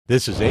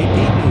This is AP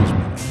News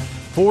Minute.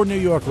 4 New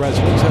York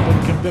residents have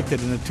been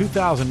convicted in a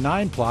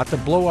 2009 plot to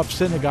blow up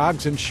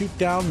synagogues and shoot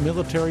down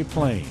military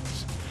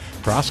planes.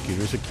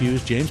 Prosecutors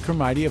accused James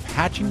Cremiti of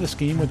hatching the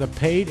scheme with a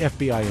paid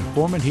FBI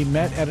informant he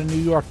met at a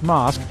New York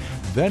mosque,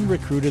 then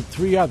recruited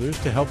 3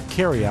 others to help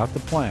carry out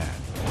the plan.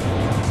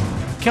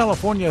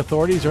 California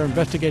authorities are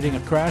investigating a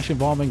crash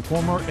involving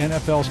former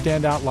NFL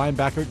standout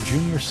linebacker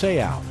Junior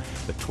Seau.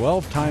 The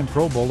 12-time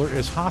Pro Bowler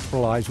is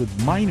hospitalized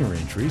with minor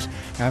injuries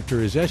after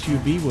his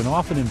SUV went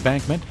off an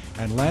embankment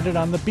and landed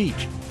on the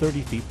beach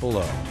 30 feet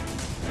below.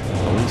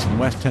 Police in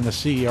West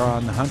Tennessee are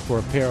on the hunt for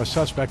a pair of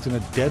suspects in a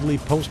deadly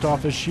post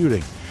office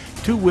shooting.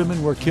 2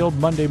 women were killed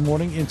Monday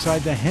morning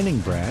inside the Henning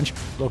branch,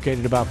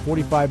 located about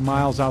 45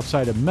 miles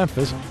outside of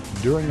Memphis,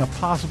 during a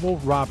possible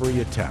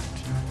robbery attempt.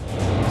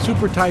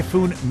 Super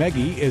typhoon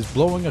Meggie is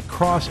blowing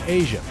across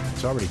Asia.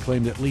 It's already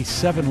claimed at least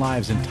 7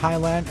 lives in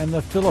Thailand and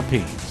the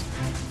Philippines.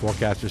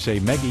 Forecasters say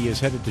Meggie is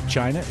headed to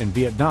China and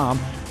Vietnam,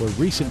 where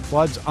recent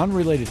floods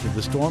unrelated to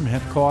the storm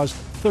have caused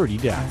 30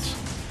 deaths.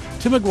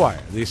 Tim McGuire,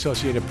 The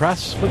Associated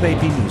Press, with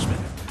AP News Minute.